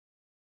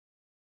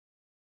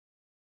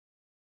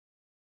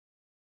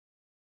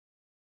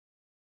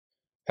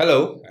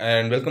Hello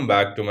and welcome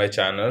back to my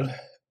channel.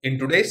 In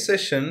today's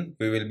session,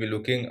 we will be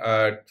looking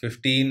at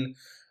 15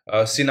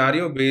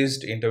 scenario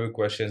based interview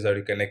questions that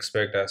you can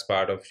expect as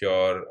part of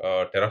your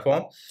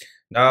Terraform.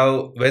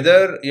 Now,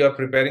 whether you're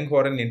preparing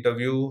for an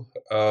interview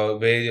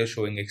where you're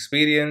showing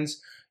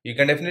experience, you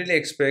can definitely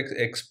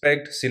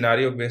expect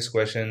scenario based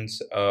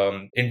questions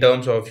in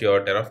terms of your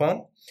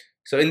Terraform.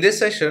 So in this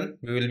session,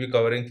 we will be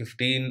covering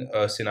 15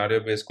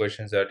 scenario-based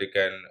questions that you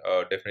can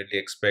definitely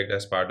expect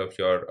as part of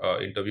your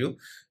interview.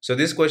 So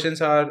these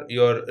questions are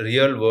your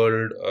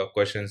real-world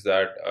questions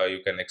that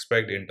you can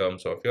expect in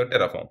terms of your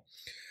Terraform.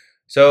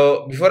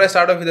 So before I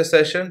start off with the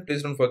session,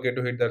 please don't forget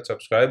to hit that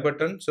subscribe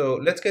button. So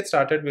let's get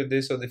started with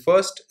this. So the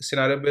first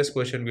scenario-based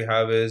question we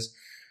have is,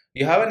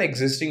 you have an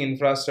existing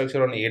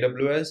infrastructure on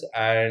AWS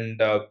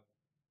and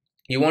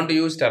you want to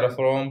use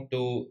Terraform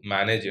to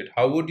manage it.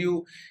 How would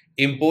you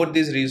import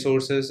these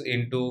resources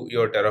into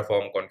your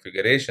Terraform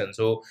configuration?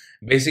 So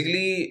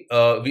basically,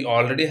 we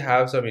already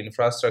have some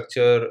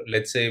infrastructure,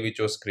 let's say, which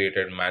was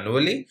created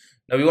manually.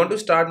 Now we want to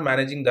start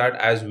managing that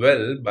as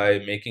well by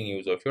making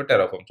use of your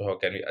Terraform. So how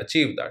can we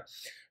achieve that?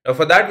 Now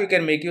for that, we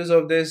can make use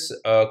of this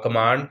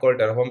command called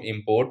Terraform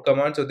import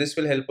command. So this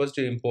will help us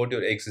to import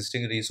your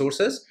existing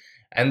resources,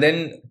 and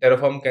then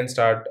Terraform can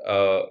start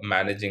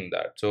managing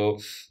that. So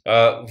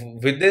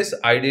with this,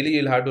 ideally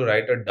you'll have to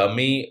write a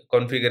dummy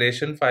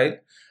configuration file,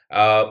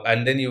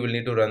 and then you will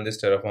need to run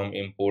this Terraform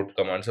import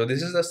command. So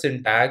this is the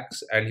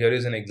syntax, and here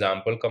is an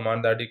example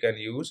command that you can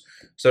use.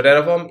 So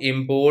Terraform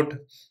import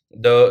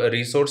the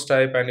resource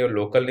type and your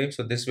local name.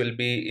 So this will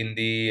be in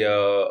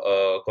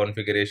the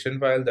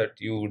configuration file that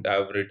you would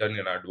have written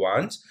in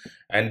advance,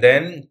 and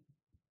then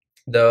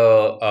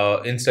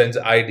the instance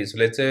ID. So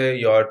let's say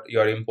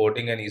you're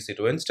importing an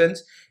EC2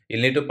 instance,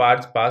 you'll need to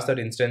pass that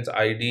instance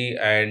ID,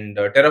 and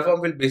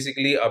Terraform will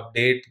basically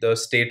update the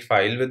state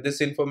file with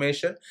this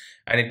information,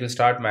 and it will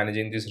start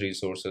managing these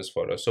resources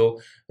for us.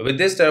 So with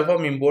this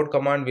Terraform import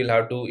command, we'll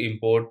have to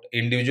import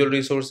individual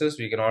resources.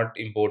 We cannot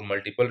import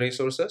multiple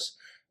resources,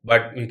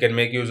 but we can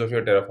make use of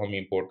your Terraform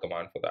import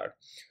command for that.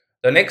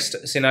 The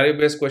next scenario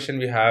based question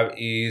we have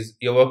is,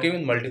 you're working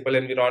with multiple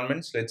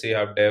environments. Let's say you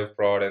have dev,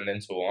 prod, and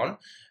then so on,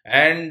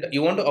 and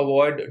you want to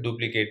avoid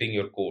duplicating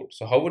your code.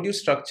 So how would you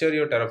structure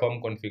your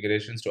Terraform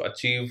configurations to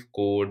achieve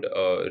code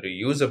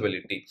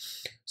reusability?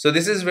 So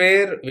this is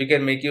where we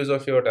can make use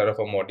of your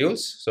Terraform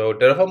modules. So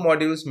Terraform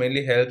modules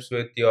mainly helps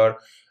with your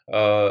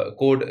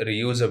code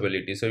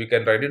reusability. So we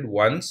can write it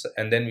once,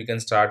 and then we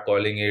can start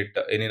calling it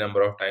any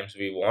number of times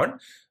we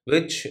want,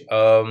 which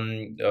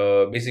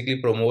basically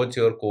promotes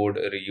your code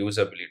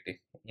reusability.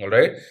 All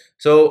right.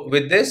 So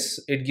with this,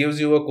 it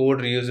gives you a code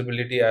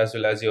reusability as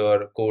well as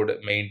your code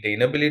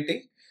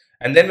maintainability.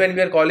 And then when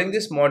we are calling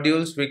these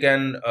modules, we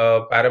can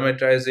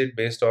parameterize it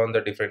based on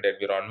the different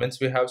environments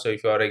we have. So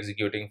if you are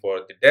executing for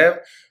the dev,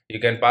 you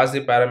can pass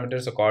the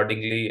parameters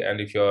accordingly. And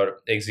if you are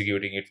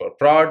executing it for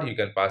prod, you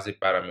can pass the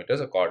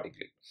parameters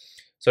accordingly.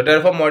 So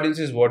Terraform modules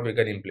is what we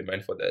can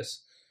implement for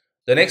this.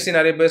 The next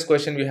scenario based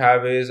question we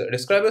have is,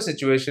 describe a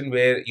situation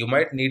where you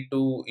might need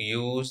to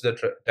use the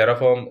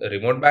Terraform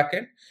remote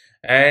backend,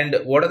 and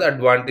what are the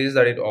advantages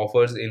that it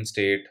offers in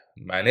state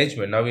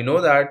management. Now we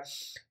know that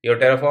your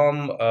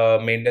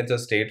Terraform maintains a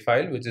state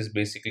file, which is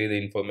basically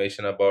the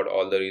information about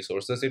all the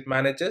resources it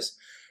manages.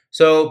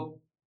 So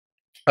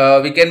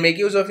we can make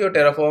use of your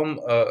Terraform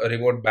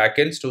remote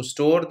backends to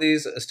store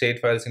these state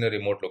files in a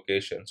remote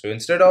location. So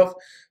instead of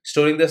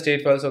storing the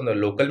state files on the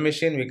local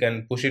machine, we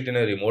can push it in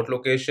a remote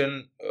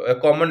location, a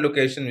common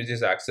location which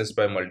is accessed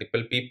by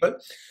multiple people.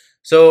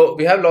 So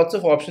we have lots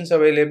of options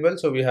available.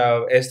 So we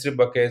have S3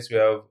 buckets, we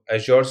have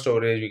Azure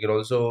storage. We can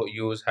also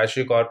use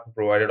HashiCorp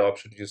provided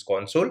option, which is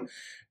console,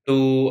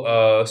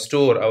 to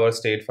store our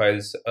state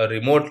files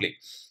remotely.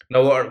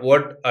 Now,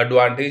 what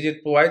advantage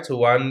it provides? So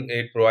one,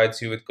 it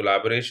provides you with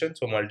collaboration,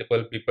 so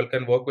multiple people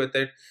can work with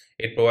it.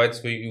 It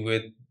provides you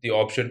with the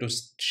option to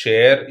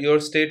share your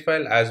state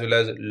file as well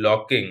as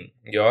locking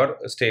your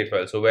state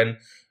file. So when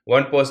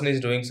one person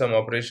is doing some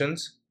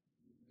operations,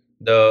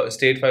 the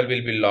state file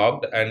will be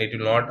locked and it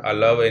will not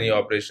allow any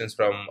operations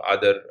from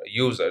other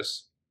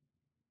users.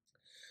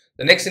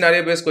 The next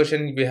scenario based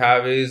question we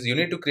have is, you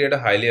need to create a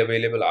highly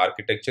available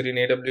architecture in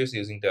AWS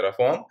using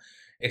Terraform.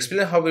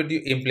 Explain how would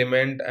you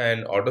implement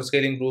an auto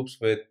scaling groups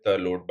with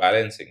load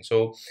balancing.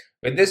 So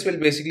with this, we'll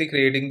basically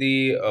creating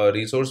the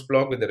resource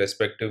block with the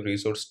respective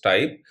resource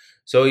type.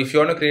 So if you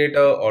want to create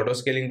a auto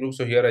scaling group,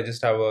 so here I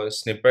just have a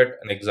snippet,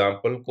 an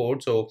example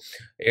code. So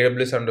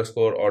AWS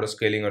underscore auto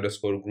scaling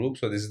underscore group.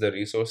 So this is the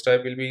resource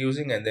type we'll be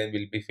using, and then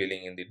we'll be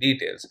filling in the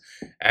details.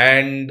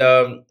 And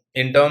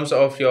in terms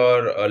of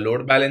your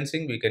load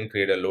balancing, we can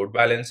create a load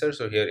balancer.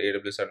 So here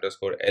AWS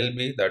underscore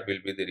LB, that will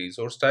be the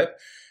resource type.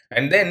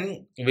 And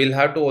then we'll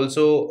have to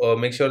also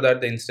make sure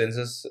that the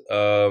instances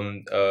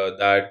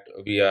that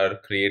we are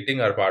creating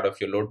are part of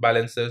your load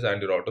balancers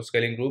and your auto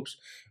scaling groups,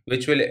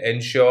 which will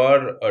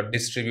ensure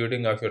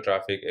distributing of your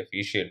traffic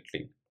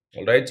efficiently.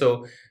 All right.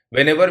 So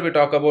whenever we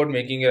talk about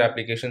making your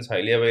applications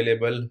highly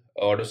available,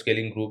 auto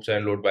scaling groups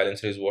and load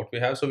balancer is what we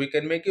have. So we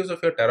can make use of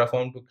your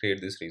Terraform to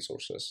create these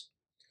resources.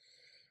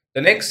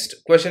 The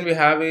next question we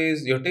have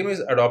is your team is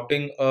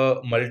adopting a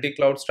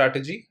multi-cloud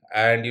strategy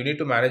and you need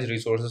to manage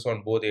resources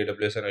on both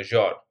AWS and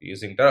Azure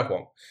using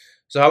Terraform.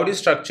 So how do you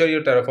structure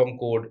your Terraform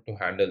code to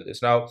handle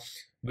this? Now,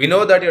 we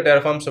know that your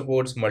Terraform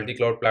supports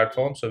multi-cloud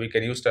platforms, so we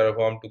can use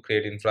Terraform to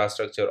create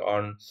infrastructure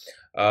on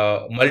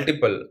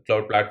multiple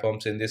cloud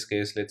platforms. In this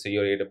case, let's say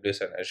your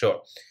AWS and Azure.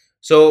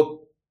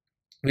 So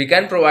we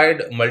can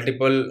provide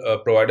multiple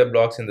provider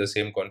blocks in the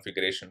same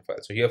configuration file.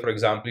 So here, for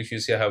example, if you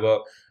see I have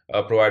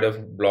a provider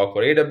block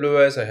for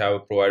AWS, I have a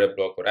provider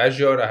block for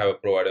Azure, I have a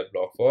provider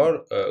block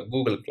for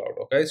Google Cloud.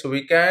 Okay, so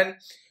we can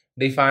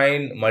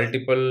define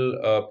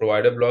multiple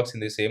provider blocks in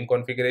the same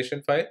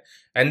configuration file,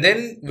 and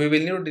then we will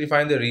need to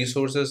define the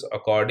resources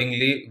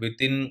accordingly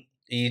within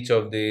each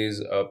of these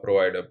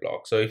provider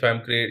blocks. So if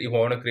if I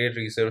want to create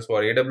resource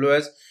for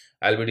AWS,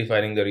 I'll be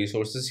defining the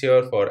resources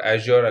here. For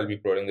Azure, I'll be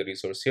providing the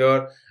resource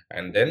here,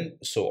 and then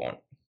so on.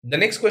 The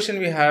next question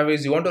we have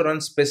is you want to run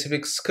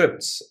specific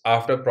scripts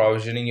after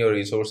provisioning your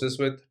resources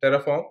with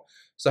Terraform.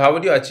 So how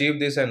would you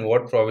achieve this and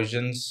what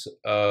provisions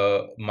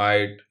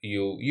might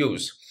you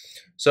use?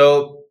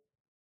 So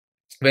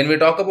when we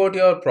talk about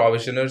your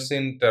provisioners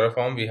in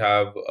Terraform, we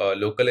have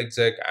local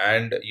exec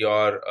and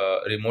your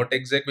remote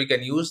exec. We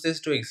can use this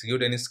to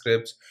execute any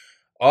scripts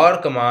or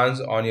commands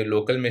on your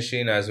local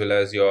machine as well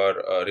as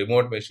your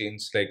remote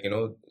machines. Like,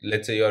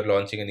 let's say you're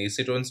launching an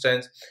EC2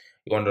 instance,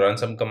 you want to run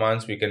some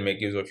commands, we can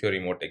make use of your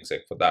remote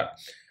exec for that.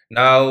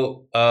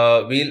 Now,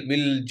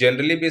 we'll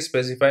generally be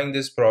specifying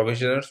these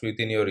provisioners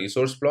within your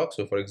resource block.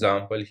 So for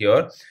example,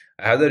 here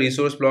I have the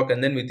resource block,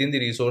 and then within the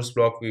resource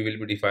block, we will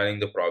be defining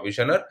the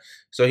provisioner.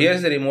 So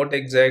here's the remote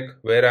exec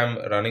where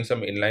I'm running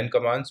some inline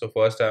commands. So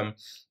first I'm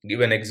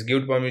given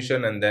execute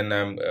permission, and then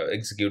I'm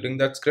executing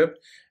that script.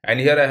 And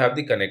here I have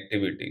the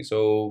connectivity.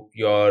 So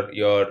your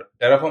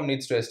Terraform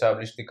needs to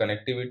establish the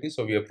connectivity.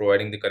 So we are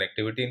providing the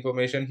connectivity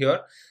information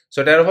here.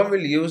 So Terraform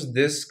will use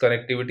this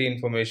connectivity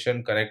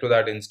information, connect to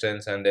that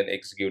instance, and then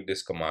execute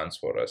these commands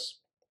for us.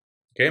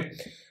 Okay.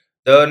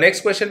 The next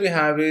question we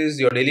have is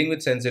you're dealing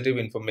with sensitive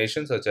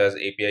information such as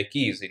API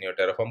keys in your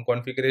Terraform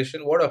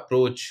configuration. What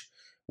approach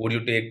would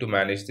you take to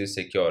manage this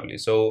securely?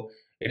 So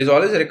it is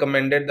always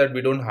recommended that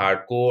we don't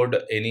hard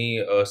code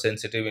any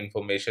sensitive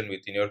information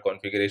within your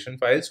configuration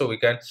file. So we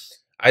can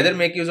either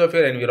make use of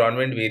your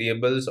environment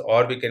variables,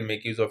 or we can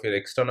make use of your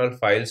external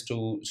files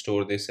to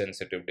store this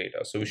sensitive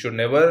data. So we should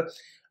never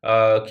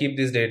keep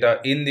this data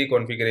in the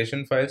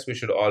configuration files. We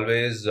should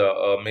always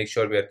make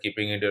sure we are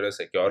keeping it in a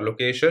secure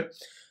location.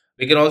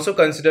 We can also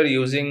consider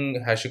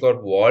using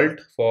HashiCorp Vault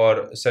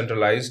for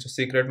centralized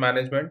secret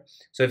management.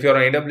 So if you're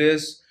on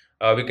AWS,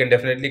 we can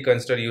definitely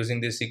consider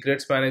using the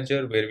secrets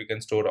manager where we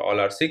can store all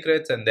our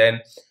secrets, and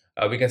then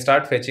we can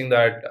start fetching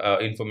that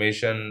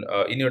information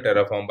in your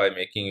Terraform by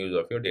making use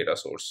of your data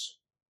source.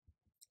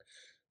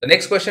 The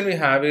next question we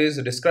have is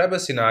describe a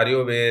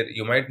scenario where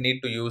you might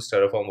need to use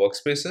Terraform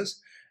workspaces,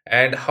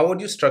 and how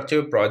would you structure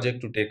your project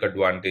to take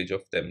advantage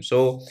of them?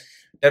 So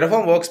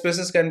Terraform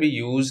workspaces can be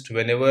used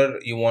whenever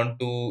you want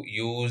to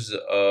use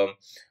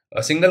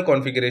a single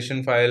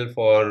configuration file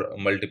for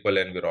multiple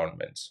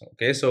environments.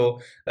 Okay, so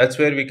that's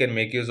where we can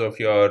make use of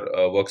your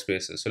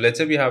workspaces. So let's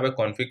say we have a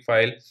config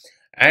file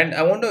and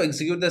I want to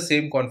execute the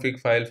same config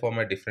file for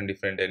my different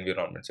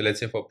environments. So let's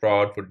say for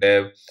prod, for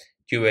dev,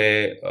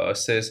 QA,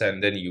 sys,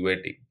 and then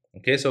UAT.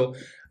 Okay, so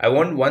I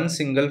want one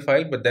single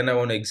file, but then I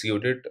want to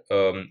execute it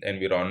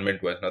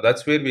environment wise. Now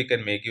that's where we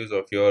can make use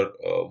of your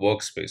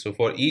workspace. So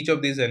for each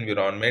of these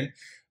environment,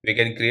 we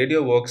can create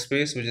your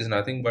workspace, which is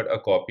nothing but a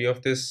copy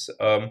of this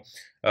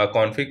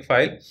config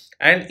file,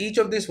 and each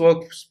of this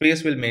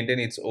workspace will maintain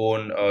its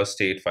own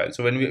state file.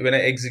 So when I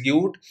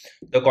execute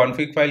the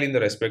config file in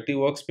the respective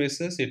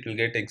workspaces, it will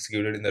get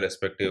executed in the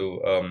respective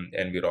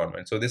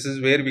environment. So this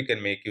is where we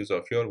can make use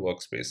of your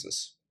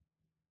workspaces.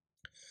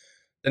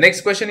 The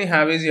next question you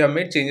have is you have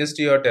made changes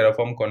to your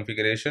Terraform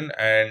configuration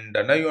and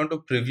now you want to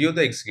preview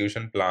the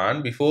execution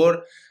plan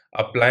before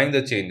applying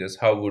the changes.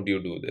 How would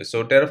you do this?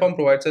 So Terraform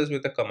provides us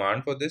with a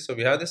command for this. So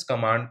we have this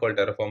command called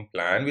Terraform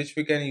plan, which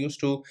we can use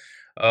to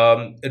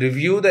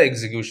review the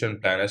execution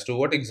plan as to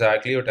what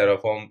exactly your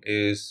Terraform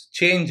is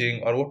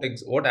changing, or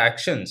what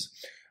actions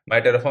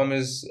my Terraform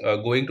is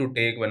going to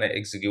take when I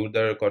execute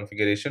the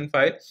configuration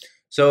file.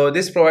 So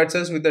this provides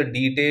us with a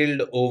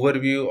detailed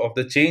overview of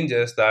the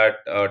changes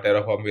that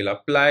Terraform will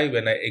apply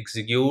when I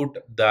execute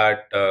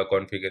that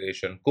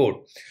configuration code.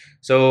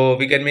 So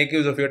we can make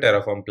use of your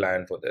Terraform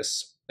plan for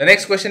this. The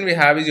next question we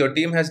have is your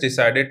team has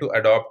decided to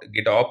adopt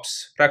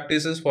GitOps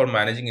practices for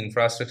managing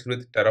infrastructure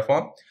with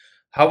Terraform.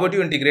 How would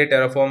you integrate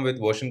Terraform with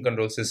version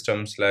control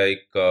systems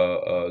like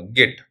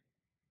Git?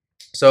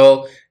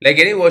 So like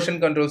any version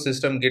control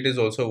system, Git is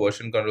also a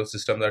version control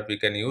system that we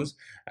can use.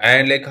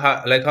 And like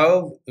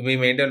how we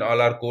maintain all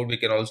our code, we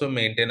can also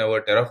maintain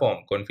our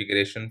Terraform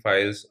configuration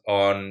files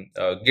on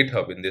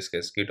GitHub, in this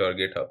case Git or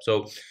GitHub.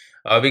 So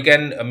we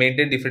can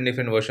maintain different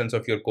versions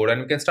of your code,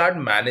 and we can start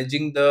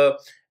managing the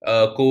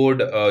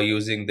code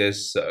using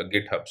this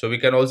GitHub. So we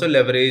can also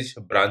leverage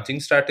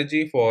branching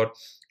strategy for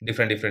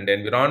different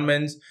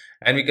environments,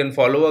 and we can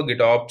follow a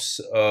GitOps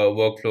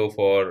workflow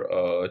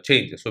for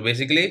changes. So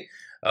basically,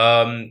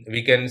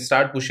 we can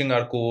start pushing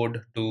our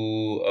code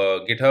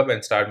to GitHub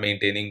and start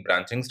maintaining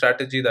branching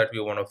strategy that we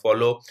want to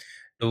follow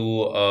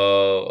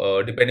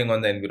to depending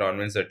on the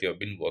environments that you have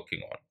been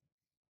working on.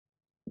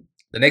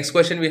 The next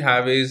question we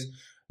have is,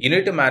 you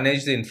need to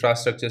manage the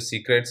infrastructure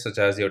secrets such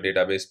as your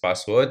database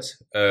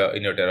passwords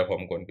in your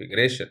Terraform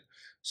configuration.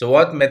 So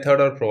what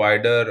method or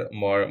provider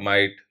more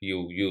might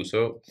you use?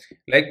 So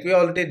like we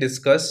already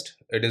discussed,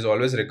 it is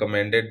always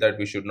recommended that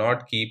we should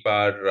not keep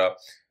our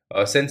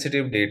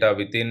sensitive data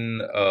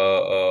within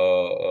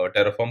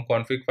Terraform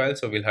config file.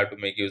 So we'll have to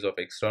make use of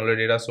external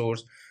data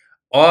source,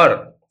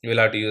 or we'll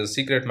have to use a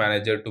secret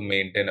manager to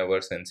maintain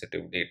our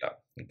sensitive data.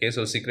 Okay,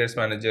 so secrets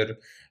manager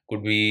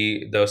could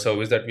be the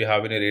service that we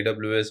have in your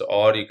AWS,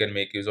 or you can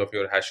make use of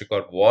your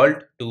HashiCorp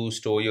vault to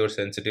store your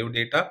sensitive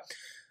data.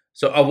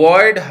 So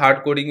avoid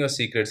hard coding your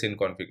secrets in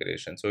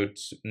configuration. So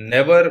it's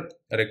never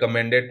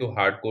recommended to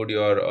hard code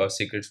your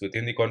secrets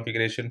within the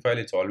configuration file.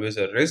 It's always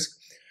a risk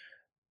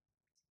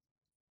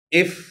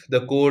if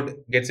the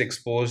code gets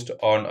exposed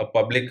on a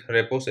public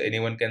repo, so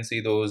anyone can see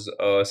those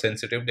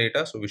sensitive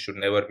data. So we should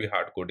never be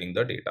hard coding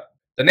the data.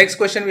 The next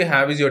question we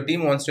have is, your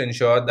team wants to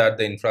ensure that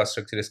the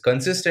infrastructure is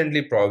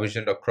consistently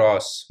provisioned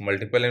across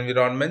multiple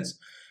environments.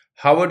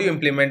 How would you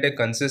implement a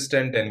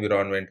consistent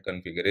environment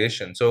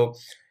configuration? So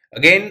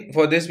again,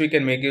 for this, we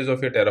can make use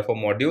of your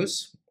Terraform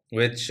modules,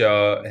 which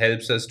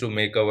helps us to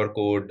make our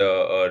code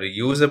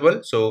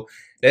reusable. So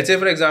let's say,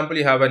 for example,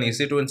 you have an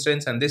EC2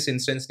 instance, and this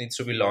instance needs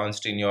to be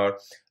launched in your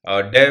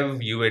dev,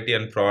 UAT,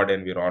 and prod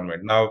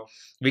environment. Now,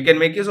 we can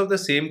make use of the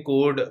same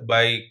code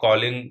by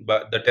calling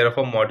the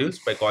Terraform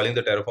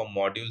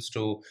modules,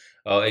 to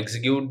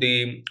execute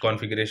the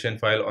configuration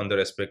file on the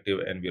respective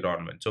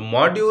environment. So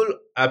module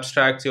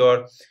abstracts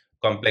your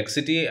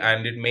complexity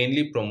and it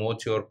mainly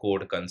promotes your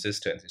code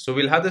consistency. So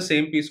we'll have the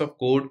same piece of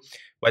code,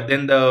 but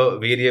then the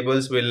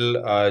variables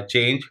will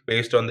change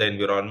based on the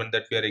environment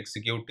that we are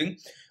executing,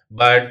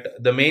 but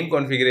the main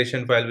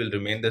configuration file will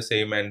remain the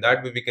same, and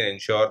that way we can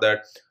ensure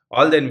that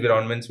all the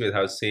environments will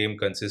have same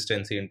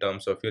consistency in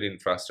terms of your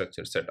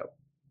infrastructure setup.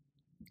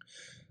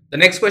 The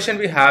next question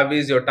we have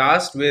is, you're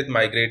tasked with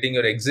migrating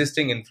your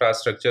existing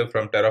infrastructure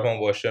from Terraform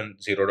version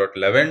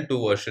 0.11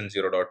 to version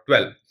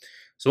 0.12.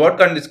 So what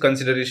kind of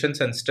considerations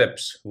and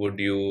steps would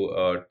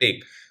you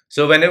take?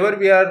 So whenever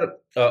we are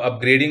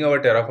upgrading our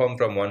Terraform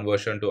from one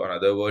version to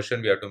another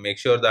version, we have to make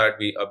sure that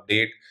we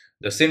update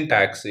the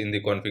syntax in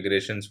the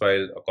configurations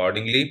file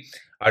accordingly,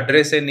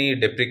 address any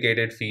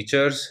deprecated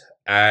features,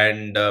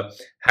 and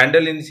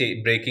handle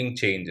any breaking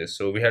changes.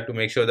 So we have to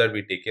make sure that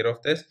we take care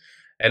of this.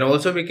 And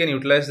also we can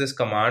utilize this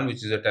command,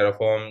 which is a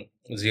Terraform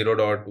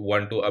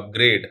 0.12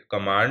 upgrade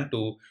command,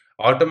 to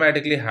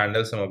automatically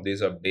handle some of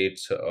these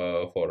updates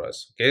for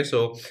us. Okay,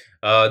 so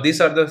these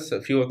are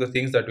the few of the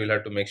things that we'll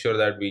have to make sure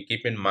that we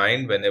keep in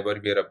mind whenever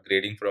we are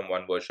upgrading from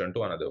one version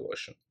to another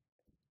version.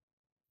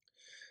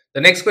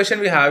 The next question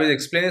we have is,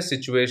 explain a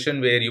situation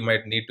where you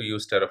might need to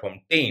use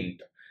Terraform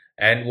taint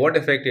and what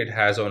effect it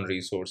has on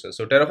resources.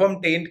 So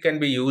Terraform taint can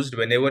be used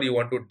whenever you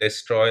want to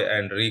destroy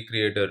and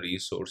recreate a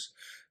resource.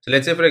 So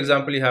let's say, for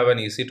example, you have an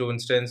EC2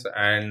 instance,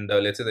 and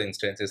let's say the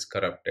instance is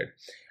corrupted.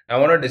 I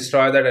want to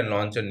destroy that and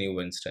launch a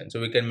new instance. So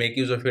we can make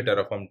use of your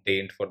Terraform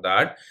taint for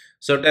that.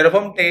 So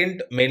Terraform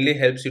taint mainly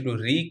helps you to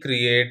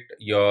recreate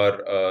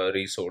your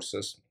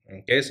resources.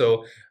 Okay,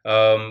 so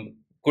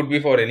could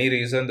be for any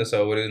reason the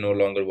server is no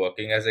longer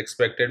working as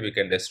expected. We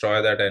can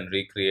destroy that and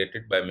recreate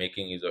it by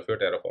making use of your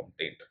Terraform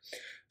taint.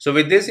 So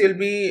with this, you'll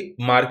be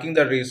marking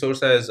the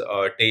resource as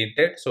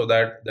tainted, so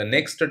that the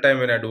next time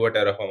when I do a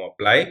Terraform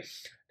apply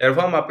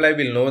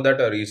will know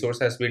that a resource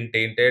has been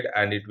tainted,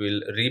 and it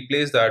will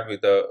replace that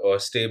with a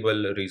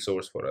stable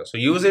resource for us. So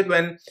use it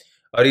when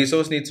a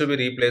resource needs to be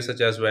replaced,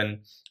 such as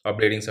when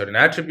updating certain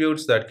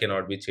attributes that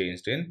cannot be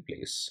changed in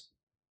place.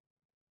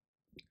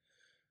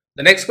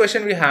 The next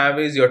question we have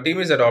is, your team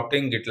is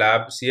adopting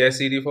GitLab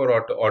CI/CD for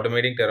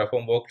automating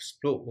Terraform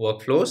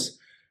workflows.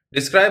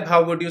 Describe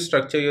how would you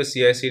structure your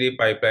CI/CD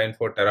pipeline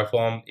for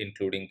Terraform,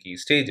 including key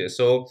stages.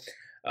 So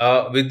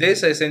with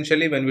this,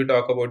 essentially, when we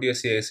talk about your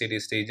CI/CD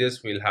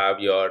stages, we'll have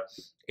your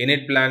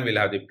init plan, we'll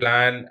have the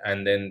plan,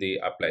 and then the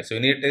apply. So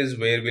init is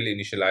where we'll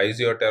initialize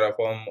your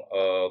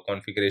Terraform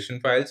configuration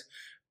files.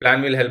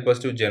 Plan will help us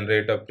to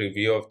generate a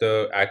preview of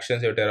the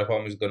actions your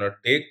Terraform is going to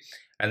take,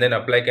 and then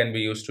apply can be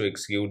used to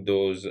execute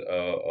those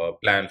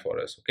plan for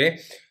us. Okay,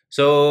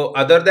 so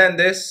other than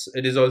this,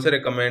 it is also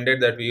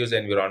recommended that we use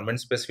environment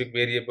specific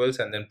variables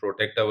and then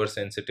protect our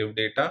sensitive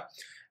data,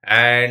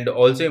 and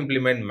also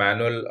implement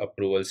manual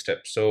approval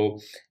steps. So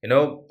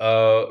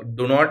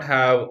do not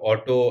have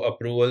auto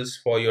approvals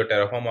for your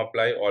Terraform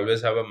apply.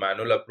 Always have a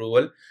manual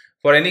approval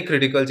for any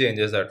critical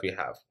changes that we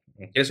have.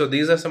 Okay, so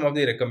these are some of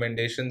the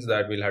recommendations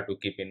that we'll have to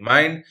keep in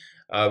mind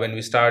when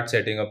we start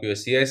setting up your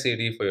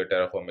CI/CD for your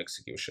Terraform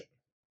execution.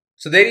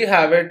 So there you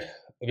have it.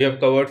 We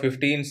have covered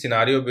 15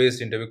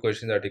 scenario-based interview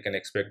questions that you can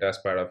expect as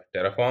part of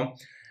Terraform.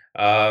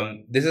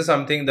 This is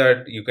something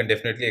that you can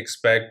definitely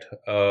expect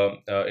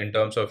in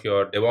terms of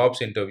your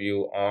DevOps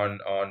interview on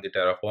the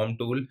Terraform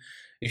tool.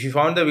 If you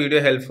found the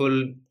video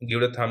helpful,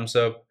 give it a thumbs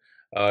up.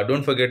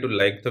 Don't forget to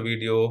like the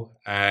video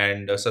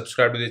and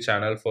subscribe to the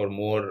channel for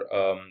more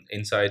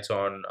insights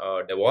on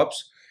DevOps.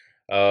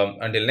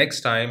 Until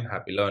next time,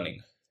 happy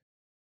learning.